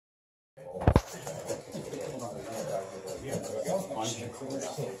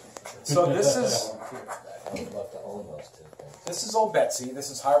So this is old Betsy. This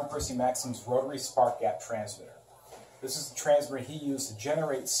is Hiram Percy Maxim's rotary spark gap transmitter. This is the transmitter he used to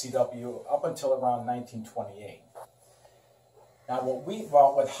generate CW up until around 1928. Now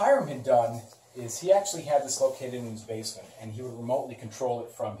what Hiram had done is he actually had this located in his basement, and he would remotely control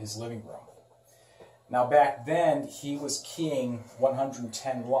it from his living room. Now back then, he was keying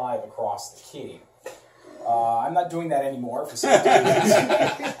 110 live across the key. I'm not doing that anymore for some reason.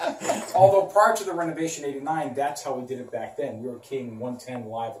 Although prior to the renovation '89, that's how we did it back then. We were keying 110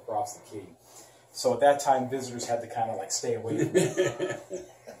 live across the key. So at that time, visitors had to kind of like stay away from it.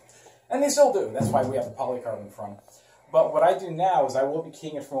 And they still do. That's why we have the polycarbonate in front. But what I do now is I will be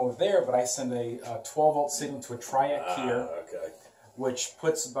keying it from over there, but I send a 12-volt signal to a triac keyer, which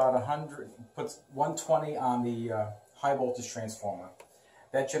puts about 120 on the high voltage transformer.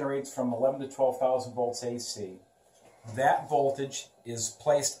 That generates from 11 to 12,000 volts AC. That voltage is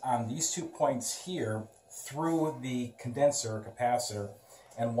placed on these 2 points here through the condenser or capacitor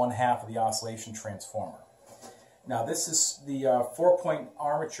and 1/2 of the oscillation transformer. Now this is the 4-point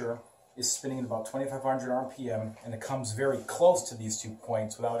armature is spinning at about 2,500 RPM, and it comes very close to these 2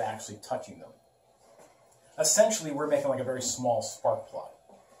 points without actually touching them. Essentially, we're making like a very small spark plug.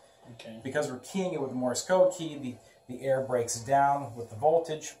 Okay. Because we're keying it with a Morse code key, the air breaks down with the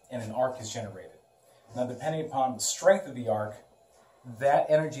voltage, and an arc is generated. Now, depending upon the strength of the arc, that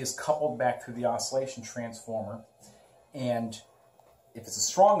energy is coupled back through the oscillation transformer, and if it's a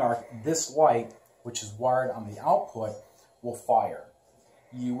strong arc, this light, which is wired on the output, will fire.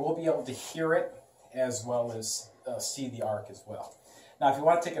 You will be able to hear it as well as see the arc as well. Now, if you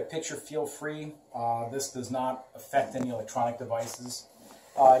want to take a picture, feel free. This does not affect any electronic devices.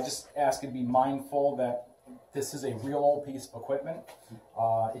 I just ask you to be mindful that this is a real old piece of equipment.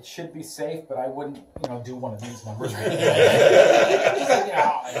 It should be safe, but I wouldn't, do one of these numbers.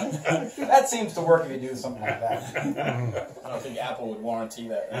 That seems to work if you do something like that. I don't think Apple would warranty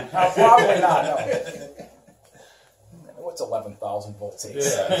that. Probably not. No. What's 11,000 volts AC?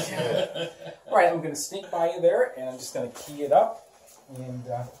 Yeah. All right, I'm going to sneak by you there, and I'm just going to key it up. And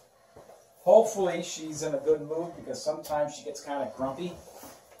hopefully she's in a good mood, because sometimes she gets kind of grumpy.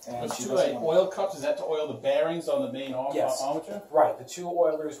 And she oil cups, is that to oil the bearings on the main armature? Right, the 2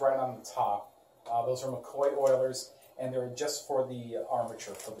 oilers right on the top. Those are McCoy oilers, and they're just for the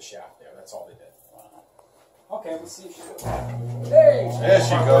armature for the shaft there. That's all they did. Wow. Okay, let's see if she goes. Hey! There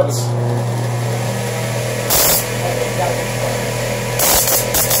she goes. Okay, got it.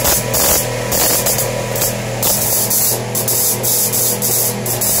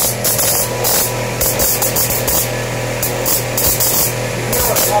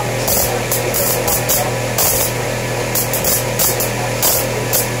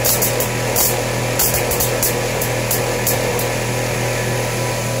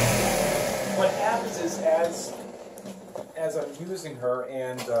 What happens is, as I'm using her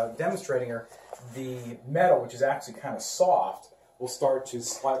and demonstrating her, the metal, which is actually kind of soft, will start to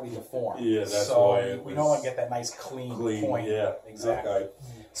slightly deform. Yeah, that's why we don't want to get that nice clean point. Yeah, exactly. Okay.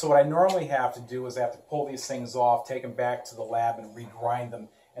 So what I normally have to do is I have to pull these things off, take them back to the lab, and regrind them,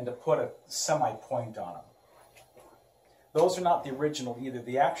 and to put a semi-point on them. Those are not the original either.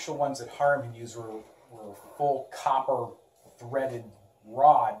 The actual ones that Hiram used were full copper threaded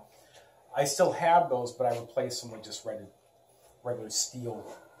rod. I still have those, but I replaced them with just regular steel,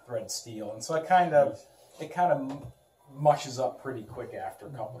 threaded steel, and so it kind of mushes up pretty quick after a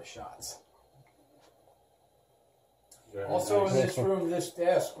couple of shots. Also in this room, this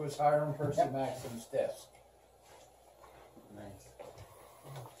desk was Hiram Percy Maxim's desk. Nice.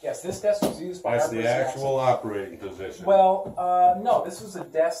 Yes, this desk was used by That's Hiram the Percy actual Maxim. operating position. Well, no, this was a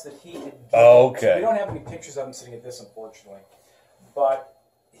desk that he had given. Oh, okay. We don't have any pictures of him sitting at this, unfortunately. But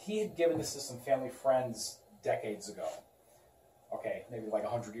he had given this to some family friends decades ago. Okay, maybe like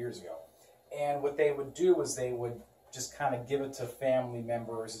 100 years ago. And what they would do is they would just kind of give it to family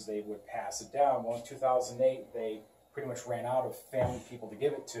members as they would pass it down. Well, in 2008, they pretty much ran out of family people to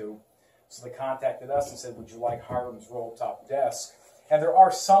give it to. So they contacted us and said, would you like Hiram's roll-top desk? And there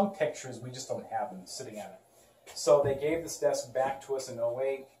are some pictures, we just don't have them sitting on it. So they gave this desk back to us in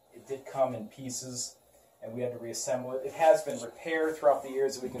 2008. It did come in pieces, and we had to reassemble it. It has been repaired throughout the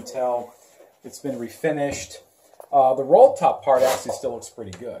years, as we can tell. It's been refinished. The roll-top part actually still looks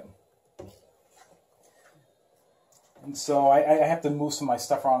pretty good. And so I have to move some of my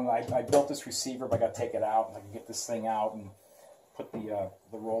stuff around. I built this receiver, but I got to take it out, and I can get this thing out and put the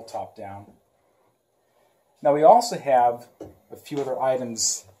roll top down. Now we also have a few other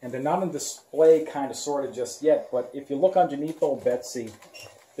items, and they're not on display kind of sort of just yet, but if you look underneath old Betsy,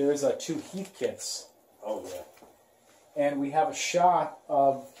 there's 2 heat kits. Oh, yeah. And we have a shot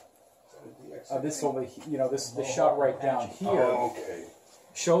of this over, this shot right down here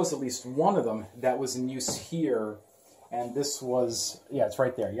shows at least one of them that was in use here, and this was, it's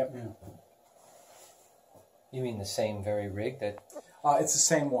right there, yep. Yeah. You mean the same very rig that? It's the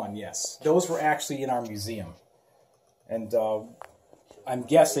same one, yes. Those were actually in our museum. And I'm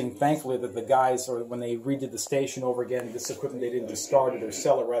guessing, thankfully, that the guys, or when they redid the station over again, this equipment, they didn't discard it or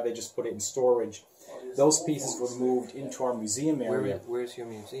sell it, rather they just put it in storage. Those pieces were moved into our museum area. Where's your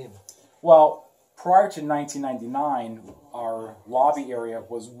museum? Well, prior to 1999, our lobby area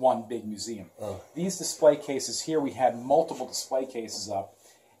was one big museum. Oh. These display cases here, we had multiple display cases up,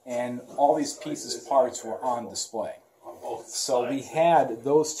 and all these pieces, parts were on display. So we had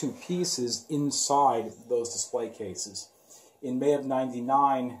those two pieces inside those display cases. In May of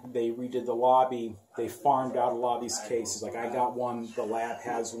 '99, they redid the lobby. They farmed out a lot of these cases. Like I got one, the lab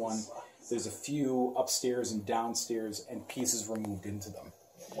has one. There's a few upstairs and downstairs, and pieces were moved into them.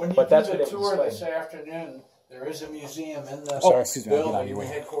 When you do the tour this afternoon, there is a museum in the building, the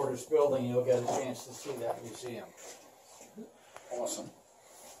headquarters building. You'll get a chance to see that museum. Awesome.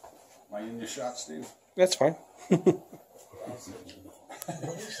 Am I in your shot, Steve? That's fine.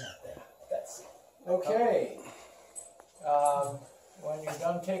 Okay. When you're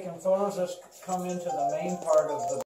done taking photos, let's come into the main part of the